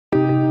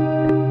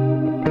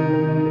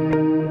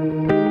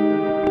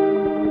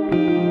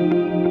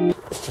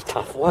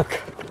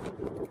look.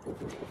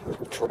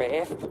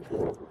 Draft.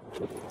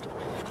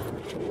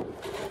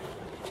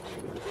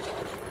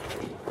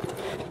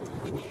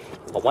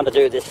 I want to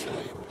do this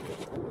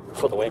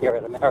for the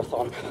Wangaratta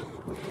Marathon.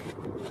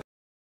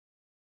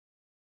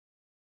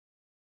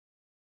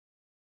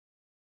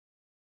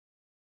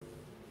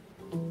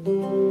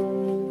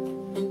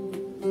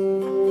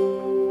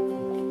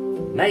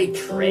 Hey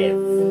Trev,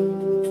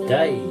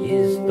 today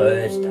is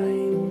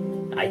Thursday,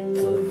 8th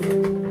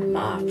of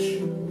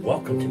March.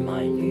 Welcome to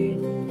my new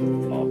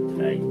vlog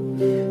today.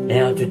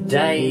 Now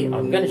today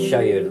I'm going to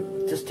show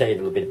you, just tell you a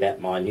little bit about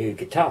my new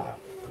guitar,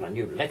 my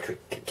new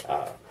electric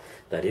guitar,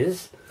 that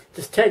is.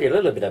 Just tell you a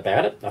little bit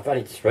about it. I've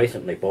only just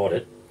recently bought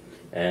it,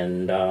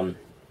 and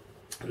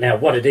now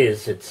what it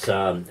is, it's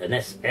an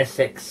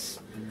SX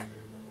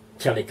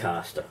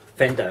Telecaster,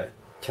 Fender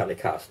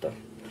Telecaster.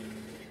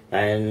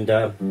 And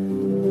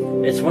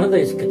it's one of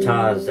these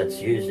guitars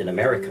that's used in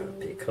America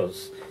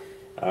because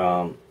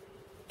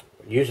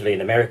usually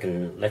in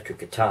American electric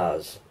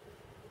guitars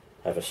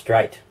have a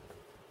straight.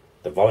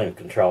 The volume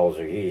controls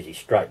are usually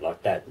straight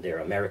like that. They're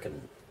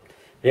American.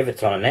 If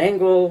it's on an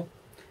angle,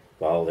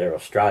 well, they're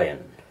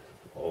Australian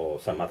or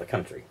some other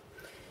country.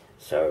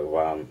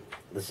 So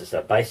this is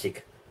a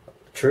basic,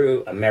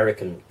 true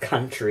American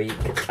country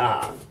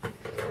guitar.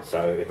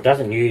 So it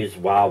doesn't use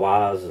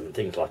wah-wahs and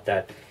things like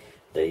that.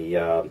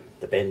 The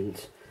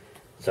bends,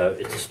 so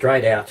it's a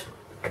straight out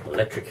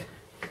electric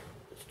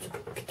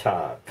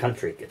guitar,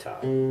 country guitar.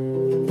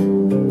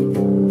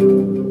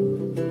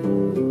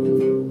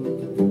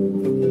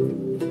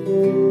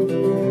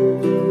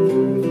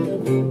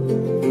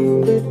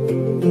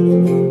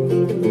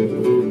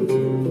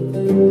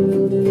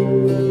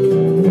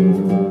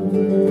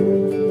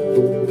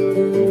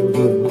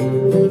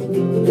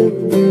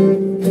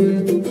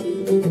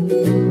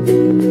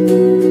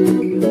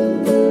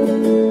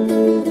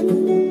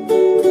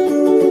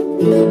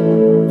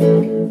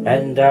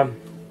 And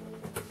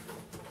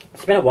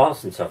it's been a while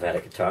since I've had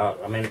a guitar.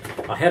 I mean,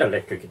 I had an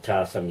electric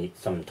guitar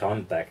some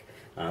time back,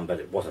 but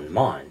it wasn't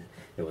mine.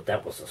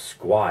 That was a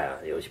Squire.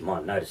 You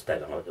might notice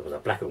that it was a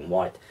black and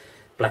white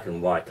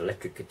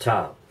electric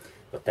guitar,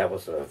 but that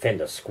was a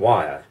Fender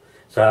Squire.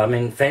 So I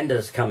mean,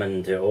 Fenders come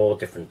into all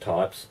different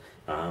types,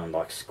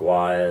 like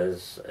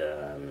Squires.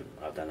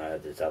 I don't know.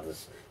 There's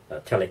others,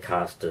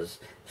 Telecasters,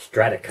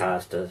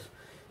 Stratocasters.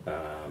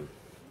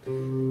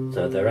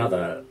 So there are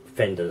other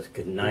Fender's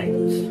good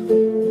names.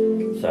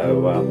 So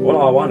what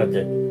I wanted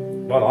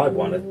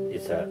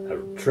is a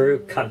true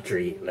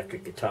country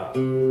electric guitar.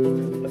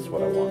 That's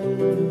what I want,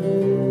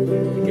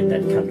 to get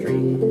that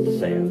country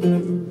sound.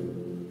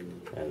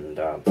 And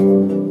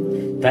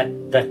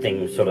that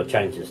thing sort of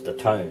changes the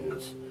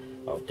tones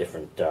of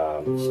different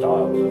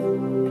styles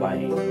of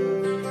playing.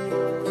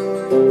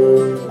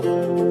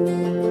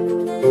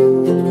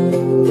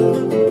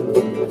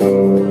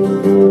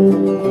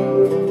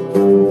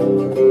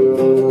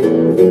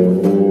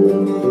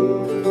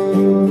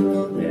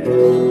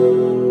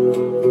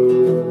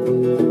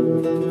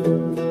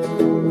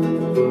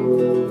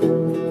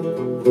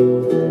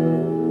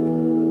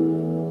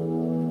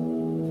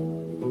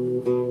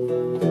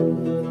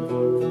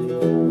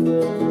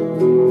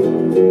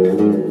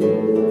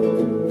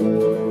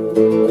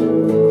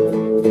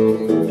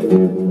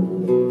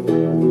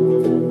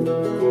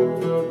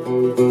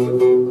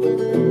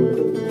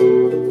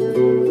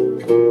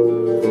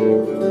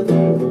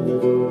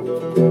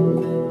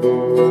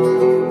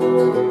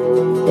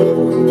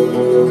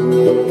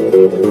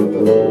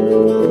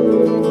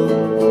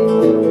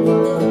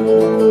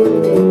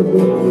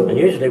 And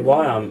usually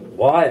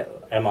why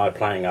am I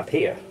playing up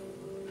here?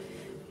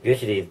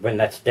 Usually when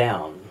that's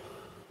down,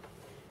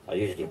 I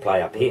usually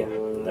play up here.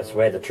 And that's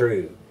where the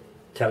true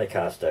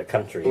Telecaster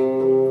country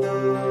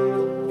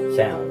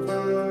sound.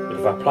 But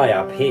if I play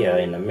up here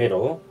in the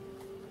middle,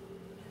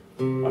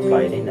 I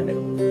play it in the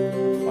middle.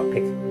 I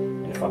pick,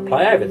 and if I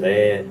play over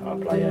there, I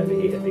play over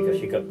here,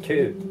 because you've got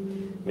two.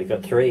 We've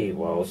got three.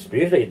 Well,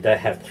 usually they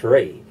have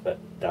three, but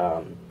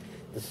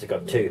this has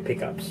got two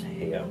pickups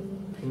here.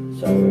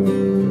 So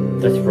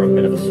that's for a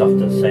bit of a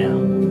softer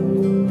sound.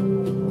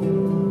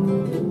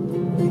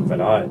 But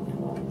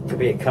to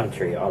be a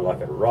country, I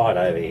like it right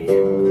over here.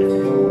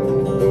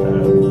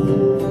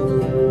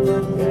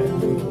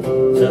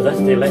 So that's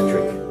the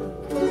electric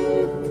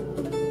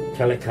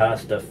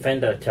Telecaster,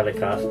 Fender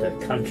Telecaster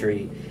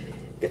country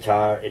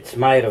guitar. It's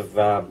made of,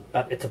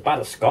 it's a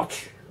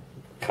butterscotch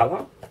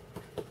colour.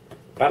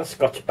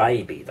 Butterscotch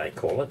baby, they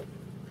call it.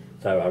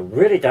 So I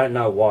really don't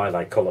know why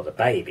they call it a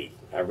baby.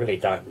 I really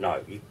don't know.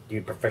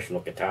 You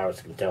professional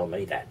guitarists can tell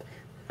me that.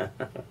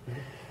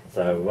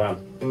 So,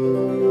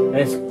 and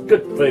it's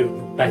good for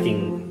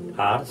backing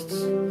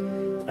artists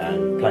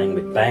and playing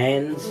with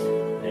bands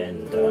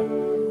and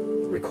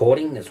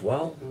recording as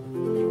well.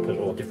 You put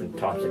all different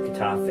types of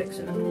guitar effects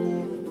in it.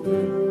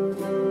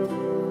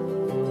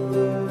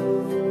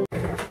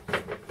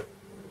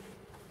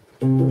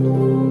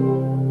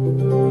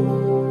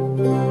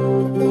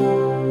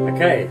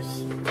 Okay,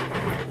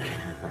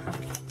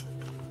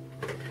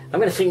 I'm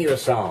going to sing you a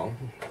song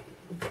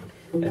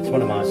It's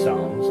one of my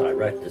songs. I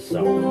wrote this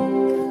song.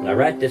 And I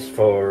wrote this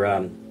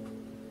for,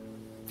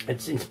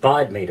 it's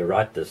inspired me to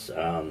write this,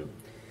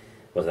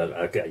 was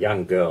a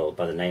young girl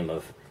by the name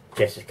of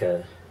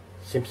Jessica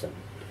Simpson.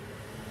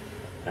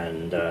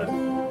 And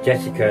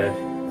Jessica,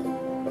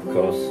 of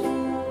course,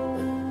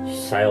 she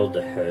sailed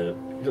her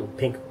little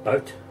pink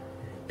boat,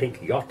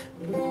 pink yacht,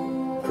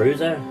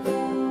 cruiser,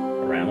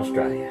 around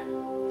Australia.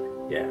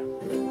 Yeah,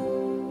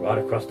 right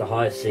across the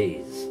high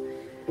seas.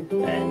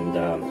 And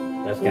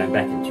that's going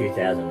back in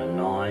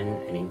 2009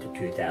 and into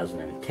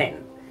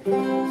 2010.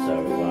 So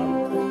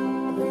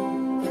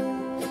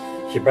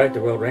she broke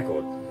the world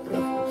record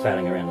of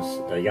sailing around,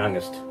 the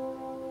youngest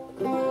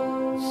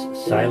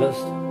sailors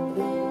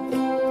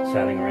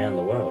sailing around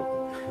the world.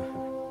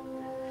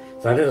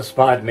 So it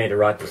inspired me to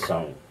write the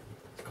song.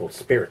 It's called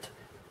Spirit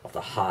of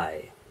the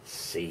High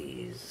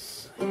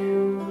Seas.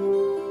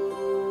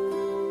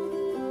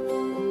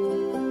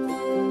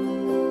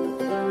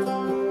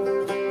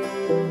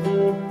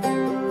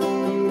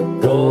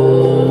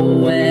 Go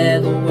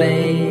where the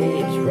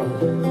waves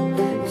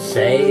roll,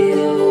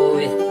 sail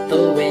with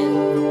the wind.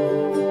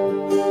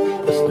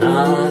 There's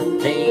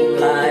nothing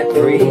like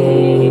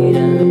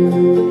freedom,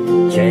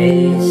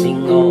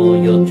 chasing all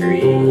your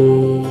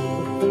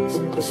dreams.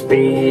 The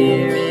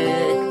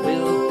Spirit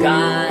will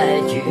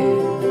guide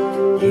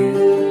you, you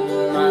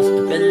must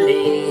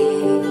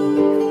believe.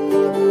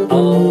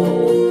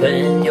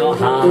 Open your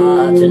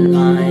heart and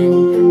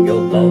mind,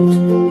 your boat,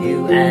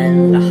 you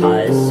and the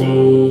high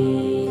sea.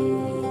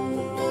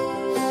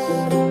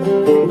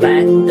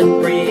 Let the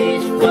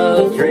breeze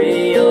flow through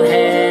your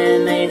hair,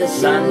 may the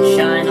sun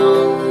shine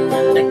on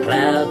and the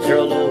clouds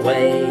roll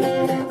away,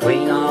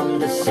 queen on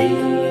the sea.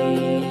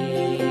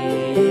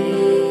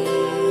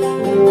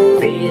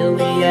 Feel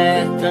the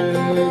earth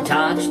and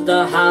touch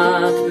the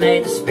heart, may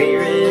the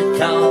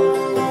spirit of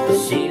the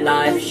sea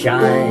life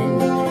shine,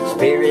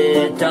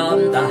 spirit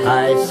on the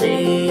high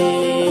seas.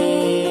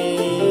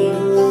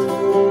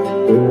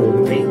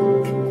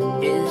 Pink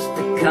is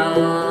the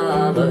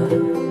color,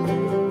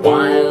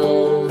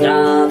 wild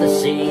are the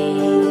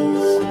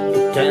seas,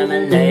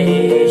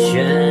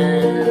 determination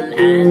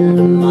and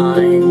the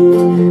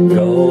mind,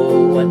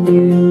 go what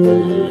you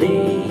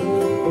believe.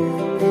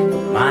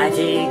 The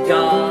mighty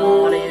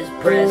God is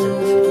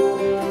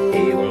present,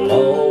 He will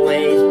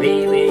always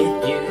be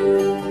with you.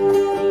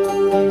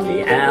 The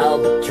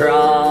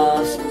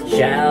albatross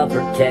shall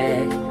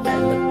protect, and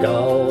the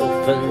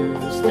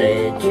dolphins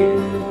their due.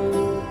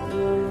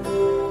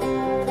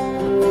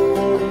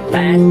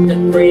 Let the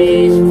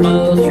breeze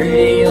flow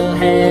through your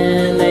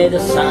hair, may the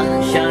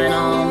sun shine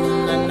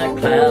on and the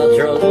clouds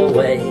roll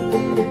away,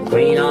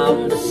 queen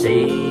of the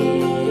sea.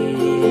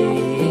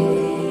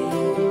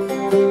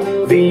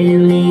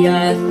 Feel the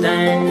earth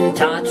and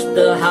touch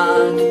the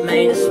heart,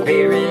 may the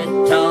spirit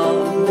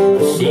of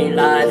the sea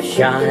life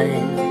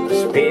shine,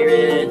 the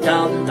spirit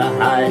of the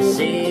high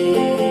seas.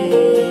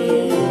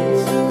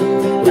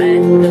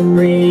 Let the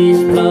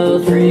breeze flow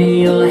through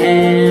your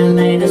hair,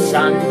 may the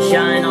sun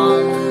shine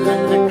on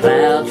and the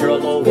clouds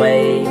roll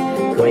away,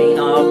 queen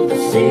of the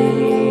sea.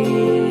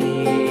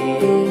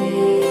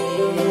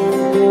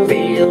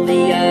 Feel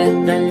the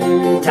earth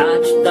and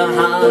touch the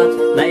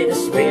heart, may the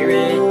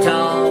spirit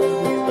of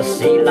the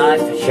sea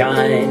life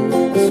shine,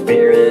 the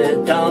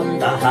spirit of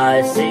the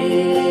high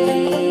seas.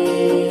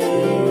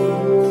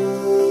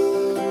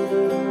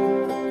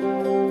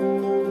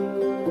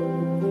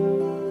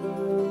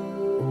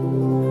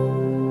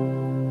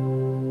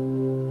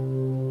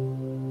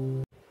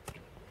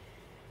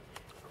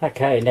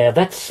 Okay, now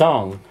that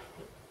song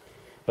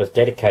was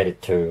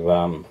dedicated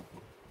to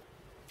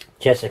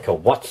Jessica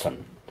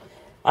Watson.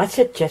 I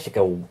said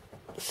Jessica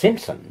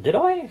Simpson, did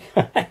I?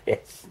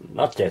 Yes,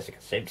 not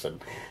Jessica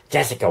Simpson,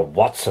 Jessica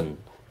Watson.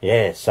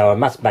 Yeah, so I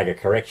must make a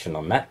correction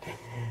on that.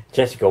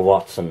 Jessica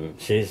Watson,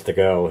 she's the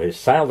girl who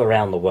sailed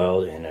around the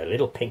world in a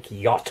little pink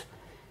yacht.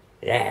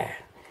 Yeah,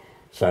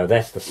 so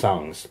that's the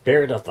song,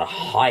 Spirit of the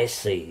High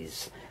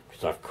Seas,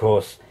 because of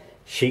course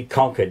she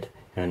conquered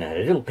in a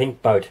little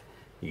pink boat,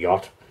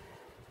 yacht,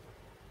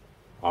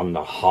 on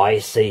the high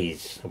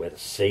seas, where the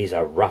seas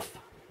are rough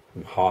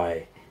and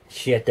high.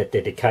 She had that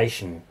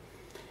dedication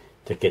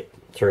to get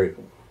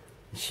through.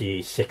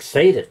 She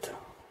succeeded,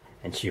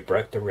 and she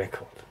broke the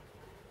record.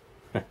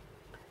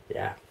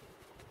 Yeah.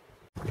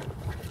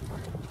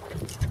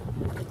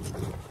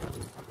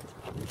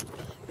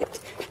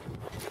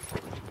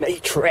 Me,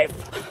 Trev.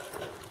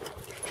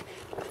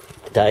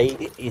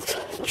 Today is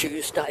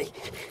Tuesday,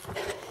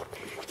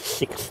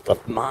 6th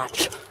of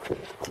March.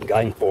 I'm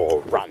going for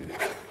a run.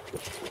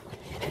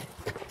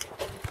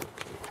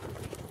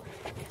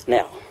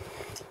 Now,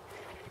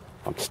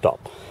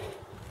 stop.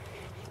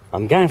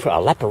 I'm going for a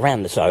lap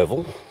around this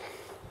oval,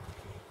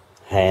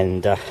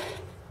 and then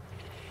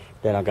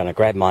I'm going to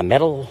grab my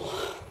medal.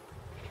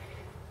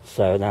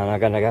 So then I'm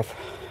going to go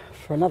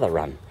for another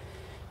run.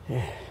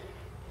 Yeah.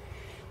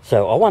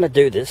 So I want to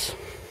do this.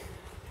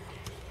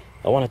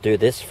 I want to do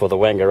this for the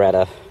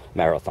Wangaratta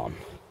marathon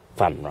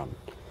fun run.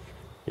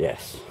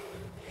 Yes.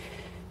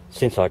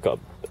 Since I got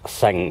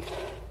sang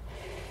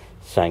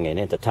sang and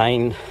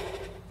entertained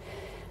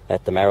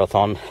at the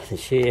marathon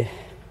this year.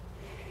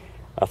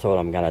 I thought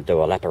I'm going to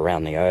do a lap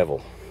around the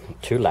oval.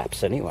 2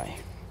 laps anyway.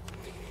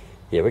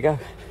 Here we go.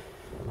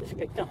 Let's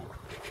get going.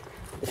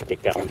 Let's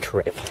get going,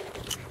 Trev.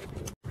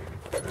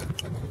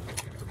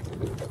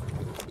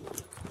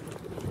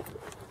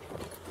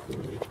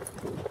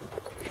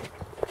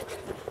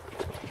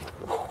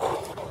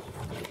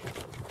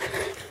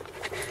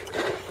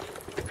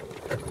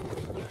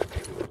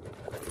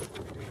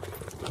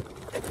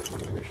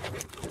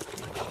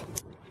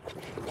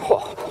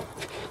 Oh,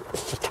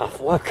 this is tough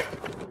work.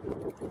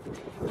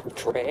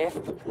 Trev.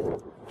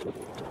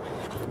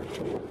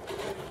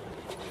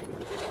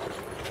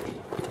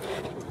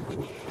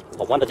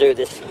 I want to do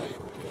this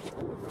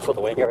for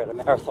the Wangaratta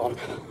Marathon.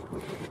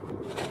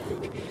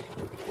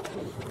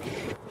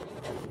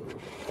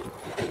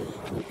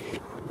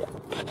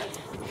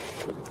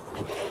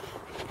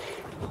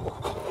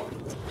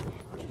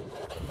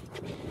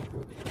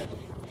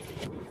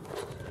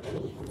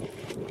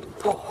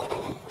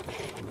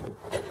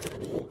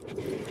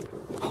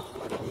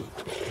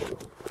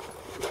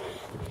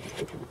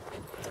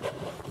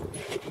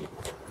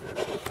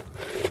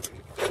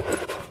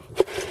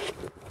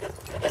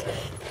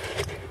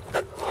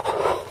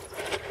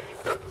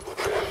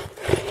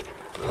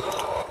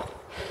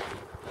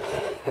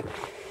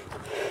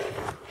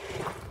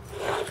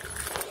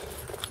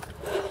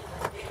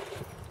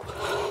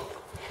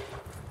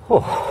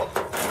 Oh.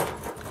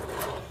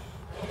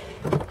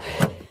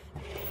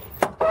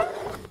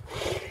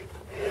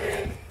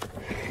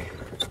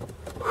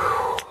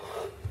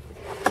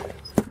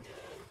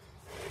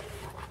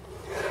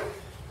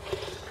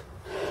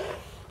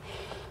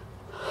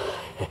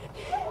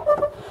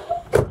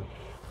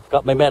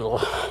 Got my medal.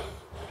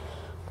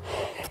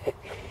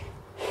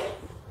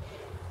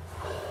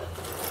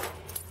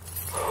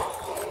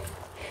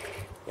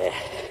 Yeah.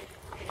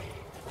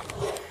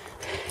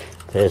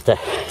 There's the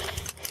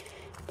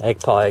egg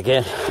pie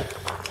again.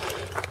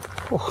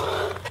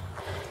 Oh.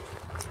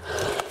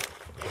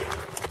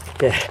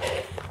 Yeah.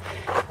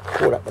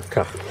 Caught up with the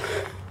car.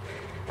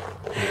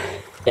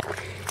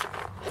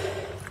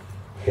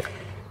 Yeah.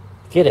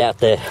 Get out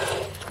there.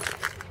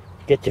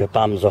 Get your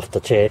bums off the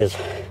chairs.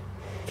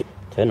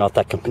 Turn off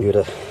that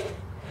computer.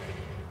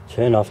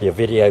 Turn off your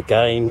video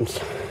games.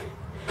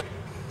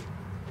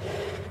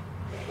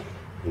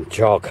 And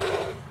jog.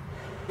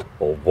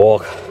 Or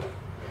walk.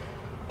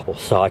 Or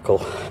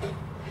cycle.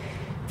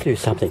 Do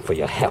something for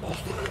your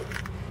health.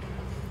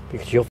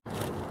 Because you'll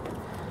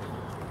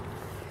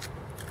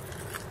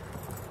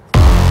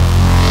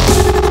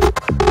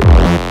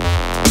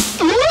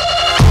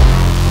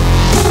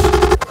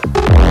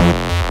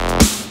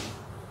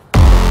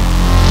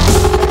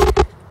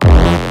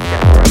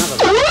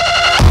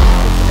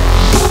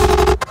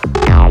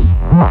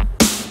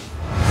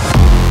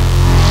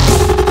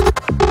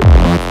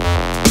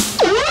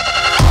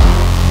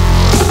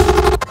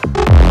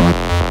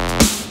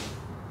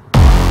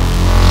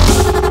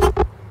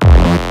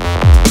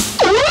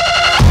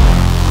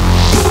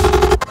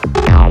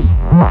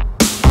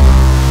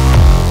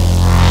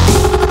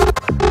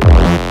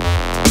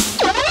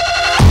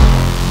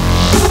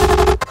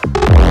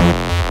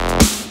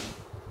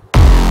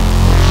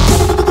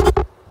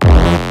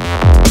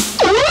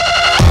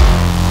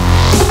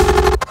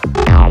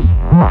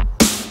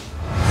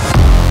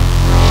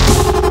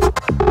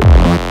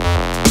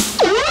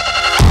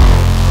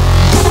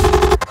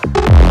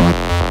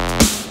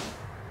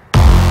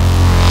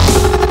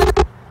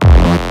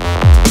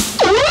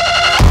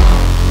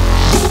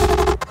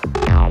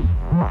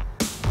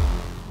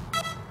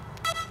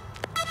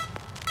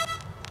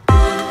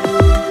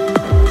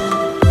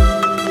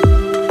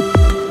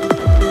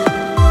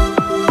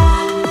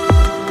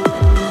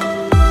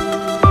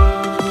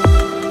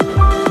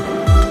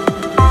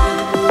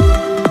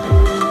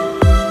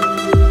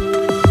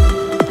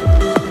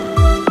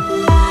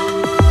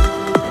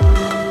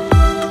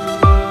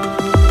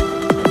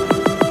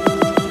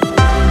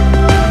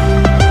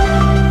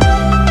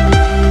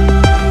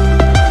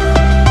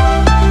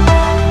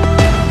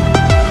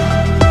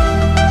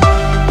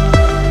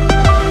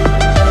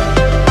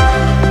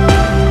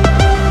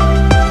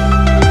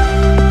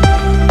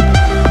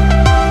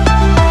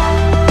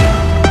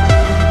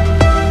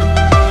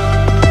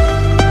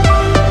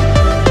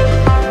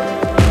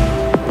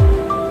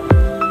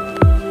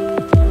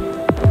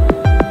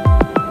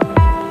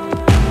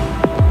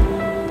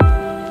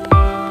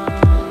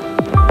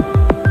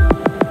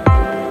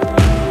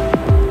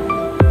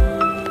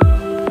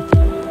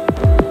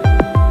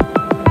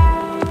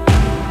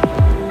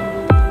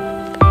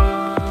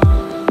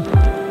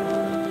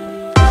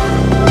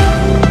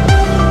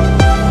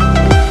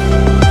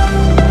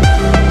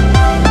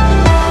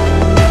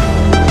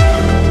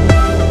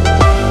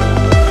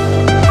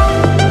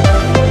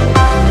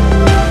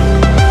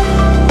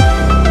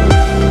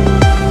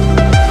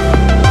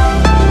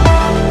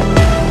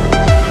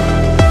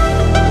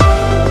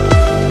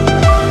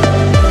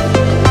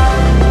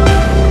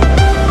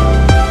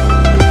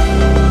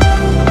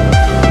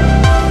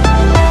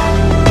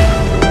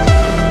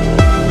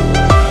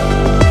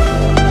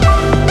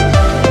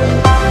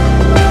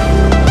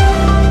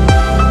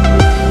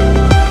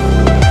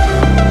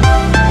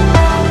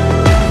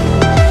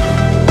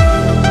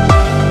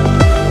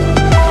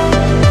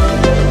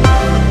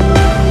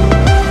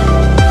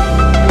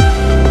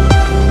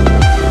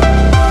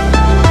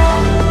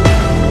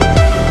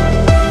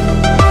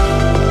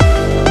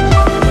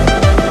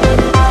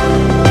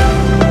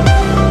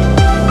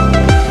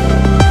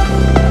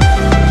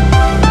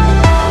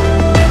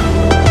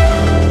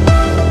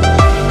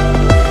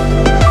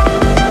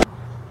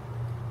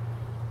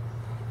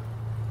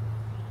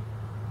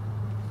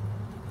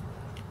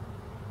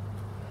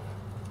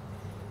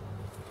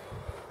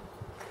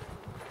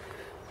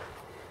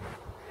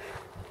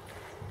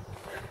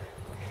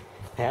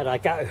How'd I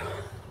go?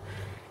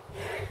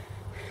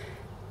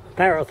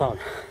 Marathon.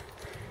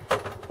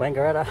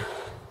 Wangaratta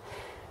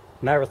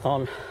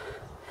Marathon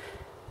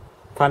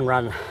Fun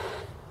Run.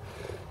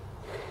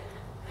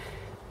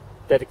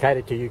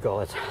 Dedicated to you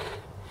guys.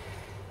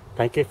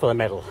 Thank you for the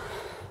medal.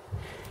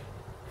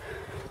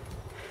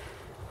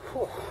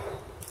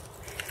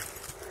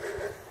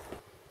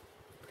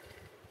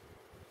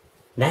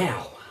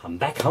 Now, I'm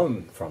back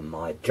home from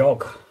my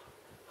jog.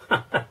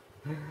 I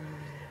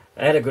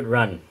had a good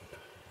run.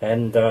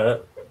 And,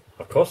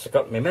 of course, I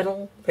got my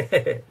medal.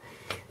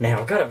 Now,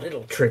 I've got a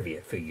little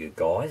trivia for you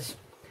guys.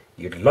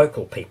 You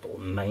local people,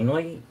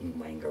 mainly in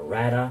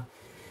Wangaratta.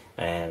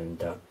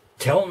 And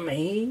tell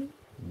me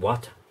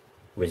what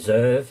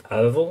reserve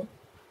oval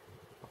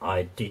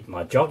I did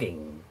my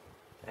jogging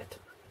at.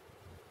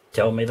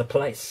 Tell me the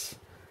place.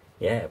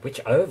 Yeah, which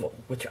oval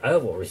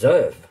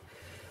reserve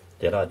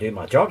did I do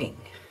my jogging?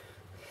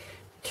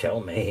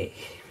 Tell me.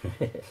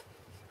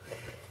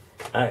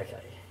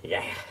 Okay,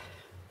 yeah.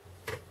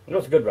 It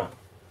was a good run.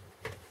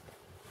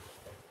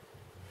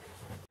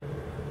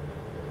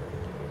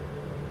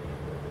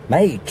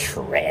 May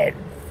Trev.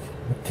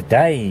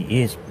 Today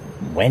is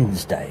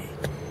Wednesday.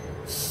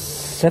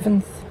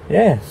 7th?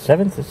 Yeah,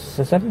 7th. It's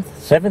the 7th.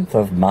 7th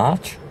of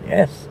March.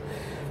 Yes.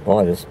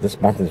 Boy, this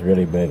month is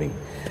really moving.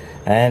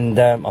 And,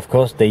 of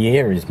course, the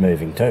year is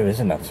moving too,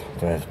 isn't it?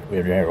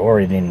 We're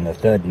already in the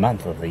 3rd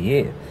month of the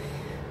year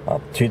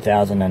of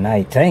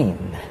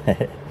 2018.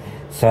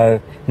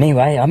 So,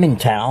 anyway, I'm in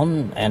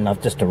town and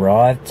I've just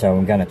arrived, so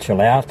I'm going to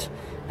chill out,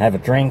 have a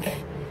drink.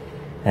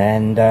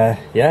 And,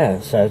 yeah,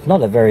 so it's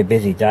not a very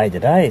busy day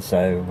today,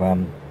 so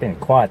been a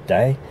quiet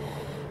day.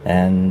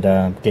 And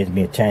gives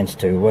me a chance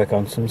to work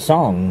on some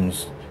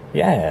songs.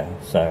 Yeah,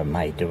 so I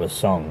may do a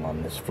song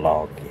on this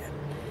vlog. Yeah.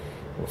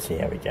 We'll see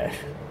how we go.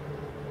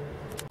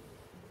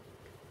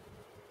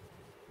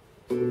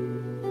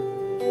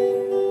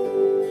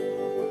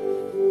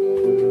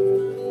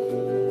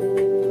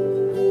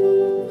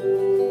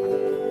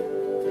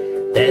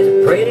 There's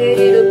a pretty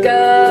little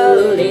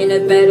girl in a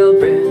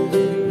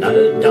battleground.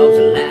 No dogs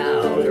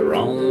allowed, her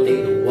own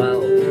little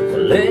world.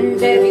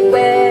 Balloons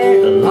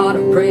everywhere, a lot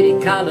of pretty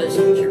colours.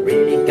 She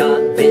really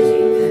got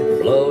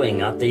busy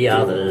blowing up the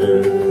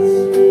others.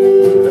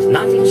 There's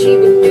nothing she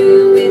would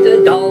do with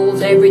her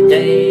dolls every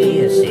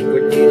day. A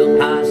secret little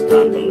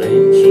pastime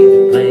balloon she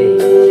would play.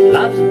 She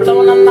loves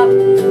blowing them up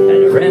and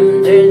her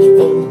rim turns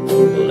full.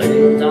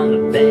 Balloons on the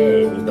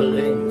bed,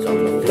 balloons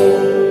on the floor.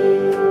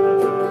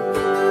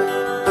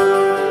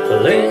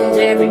 Balloons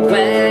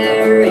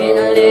everywhere in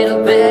a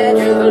little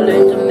bedroom.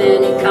 Balloons of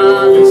many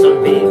colours,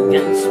 some big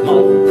and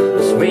small. A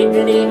sweet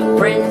little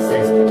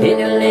princess in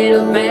a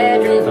little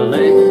bedroom.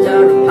 Balloons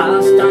are a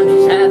pastime,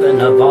 she's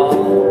having a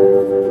ball.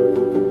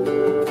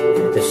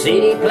 The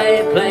CD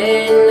player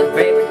playing the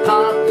favorite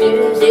pop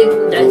music.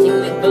 Dancing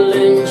with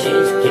balloons,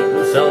 she's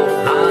kicking so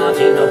hard.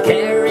 She's no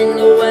care in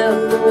the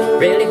world,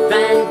 really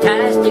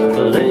fantastic.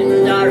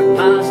 Balloons are a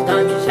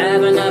pastime, she's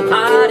having a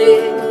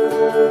party.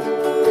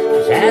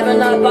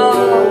 Having a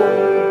ball.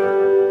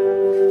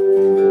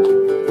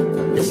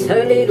 This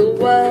her little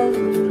world,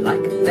 like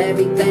a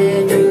fairy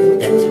bedroom,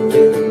 dancing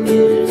to the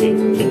music,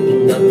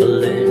 kicking the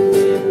balloons,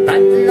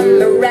 batting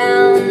them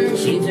around.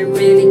 She's a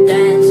really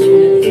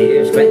dancing,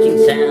 hear scratching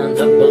sounds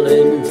of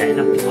balloons and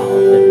a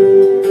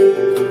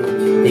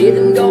popping. Hear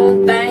them go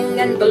bang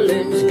and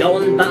balloons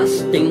going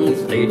busting.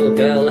 This little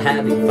girl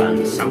having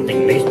fun,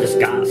 something most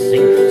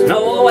disgusting. There's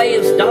no way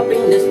of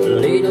stopping this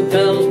little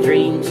girl's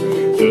dreams.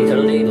 She's a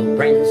little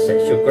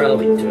princess, she'll grow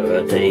into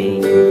her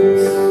teens.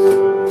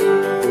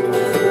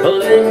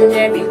 Balloons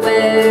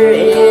everywhere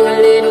in a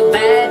little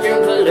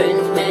bedroom.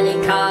 Balloons many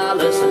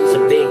colours,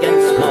 some big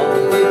and small.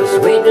 A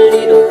sweet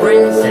little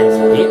princess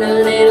in a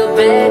little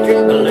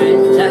bedroom.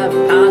 Balloons have a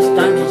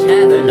pastime, she's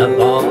having a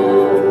ball.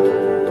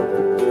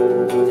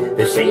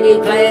 The CD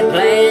player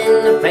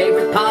playing the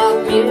favourite pop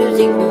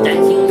music,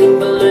 dancing with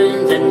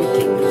balloons and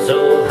kicking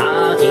so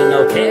hard. She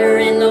no care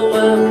in the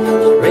world,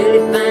 it's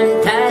really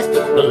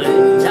fantastic.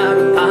 Balloons are a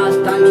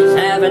pastime, she's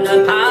having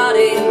a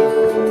party,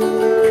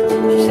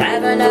 she's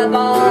having a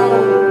ball.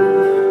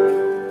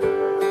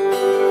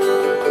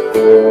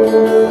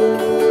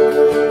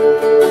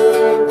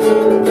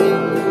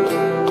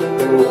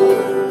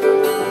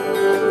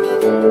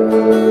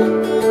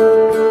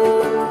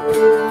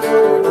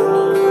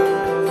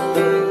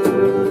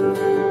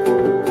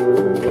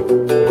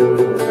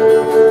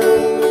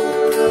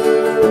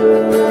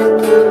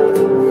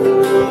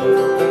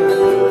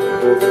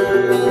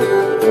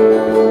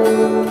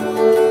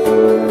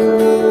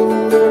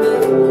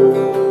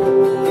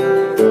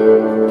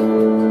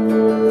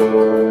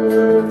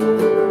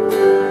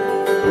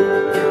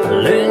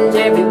 Balloons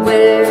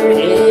everywhere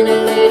in a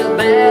little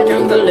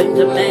bedroom. Balloons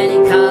of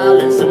many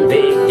colours, some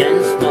big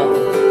and small. A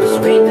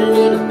sweet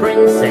little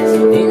princess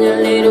in a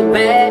little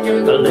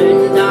bedroom.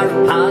 Balloons are a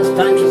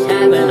pastime, she's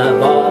having a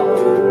ball.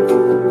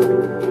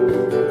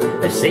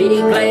 A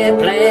CD player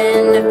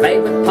playing the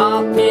favourite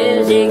pop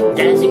music,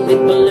 dancing with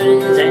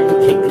balloons and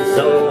kicking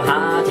so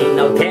hard. She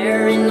no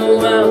care in the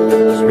world,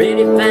 it's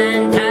really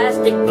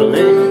fantastic.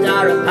 Balloons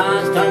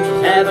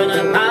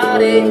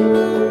day,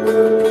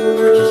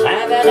 just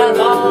having a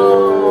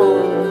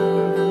ball.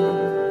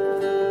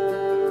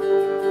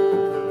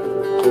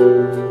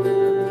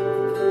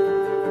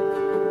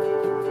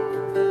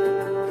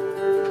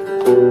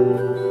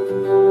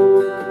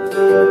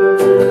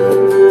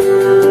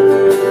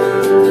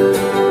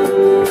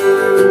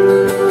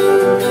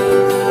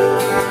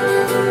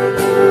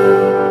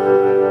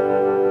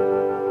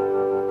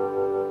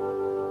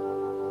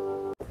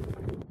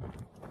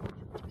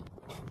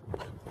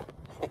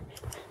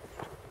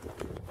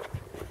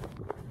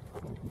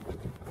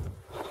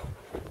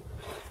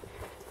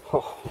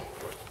 Oh.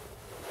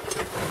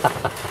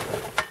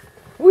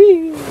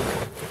 Whee!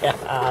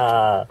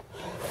 Yeah.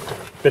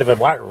 Bit of a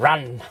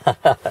run.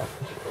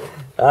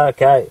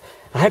 Okay,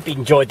 I hope you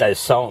enjoyed those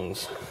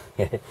songs.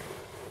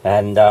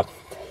 And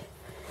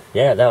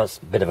yeah, that was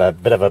a bit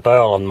of a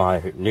burl on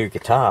my new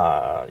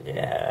guitar.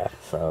 Yeah,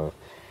 so,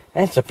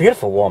 and it's a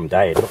beautiful warm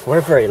day. Look,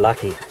 we're very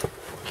lucky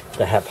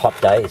to have hot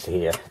days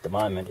here at the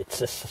moment. It's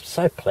just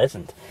so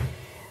pleasant,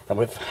 and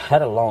we've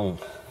had a long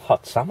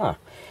hot summer,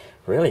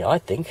 really, I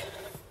think.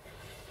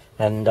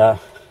 And I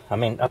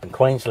mean, up in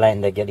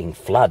Queensland they're getting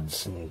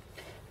floods and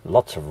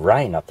lots of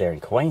rain up there in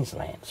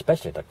Queensland,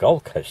 especially the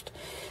Gold Coast.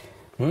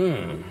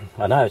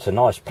 I know it's a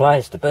nice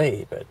place to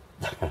be, but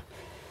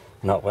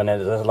not when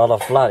there's a lot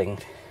of flooding.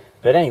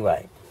 But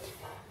anyway,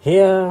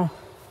 here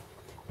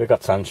we've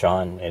got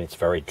sunshine and it's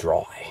very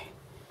dry.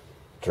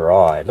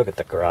 Dry. Look at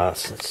the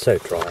grass, it's so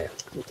dry.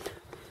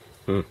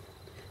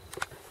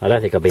 I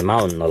don't think I'll be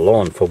mowing the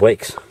lawn for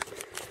weeks.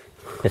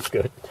 It's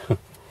good.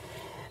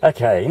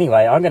 Okay,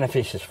 anyway, I'm going to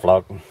finish this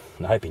vlog.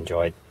 I hope you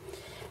enjoyed.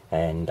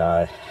 And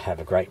have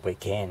a great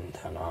weekend.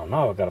 And I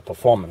know I've got a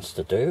performance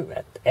to do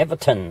at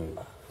Everton.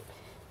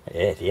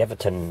 Yeah, the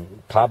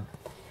Everton pub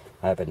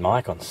open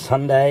mic on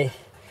Sunday.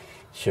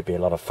 Should be a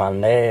lot of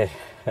fun there.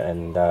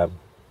 And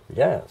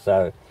yeah,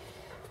 so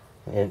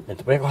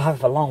we'll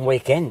have a long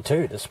weekend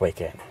too this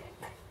weekend.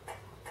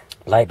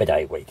 Labor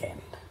Day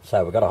weekend.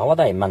 So we've got a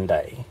holiday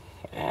Monday.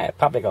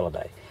 Public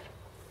holiday.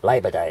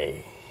 Labor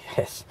Day.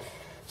 Yes.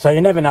 So you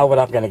never know what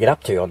I'm going to get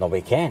up to on the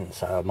weekend.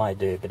 So I might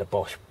do a bit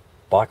of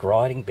bike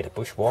riding, a bit of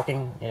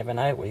bushwalking. You never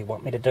know what you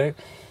want me to do.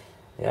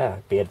 Yeah,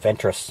 be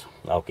adventurous.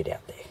 I'll get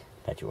out there.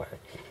 Don't you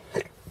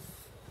worry.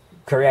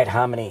 Create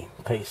harmony,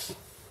 peace.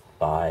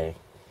 Bye.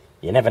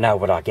 You never know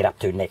what I get up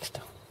to next.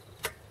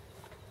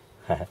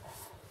 Have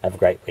a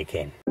great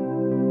weekend.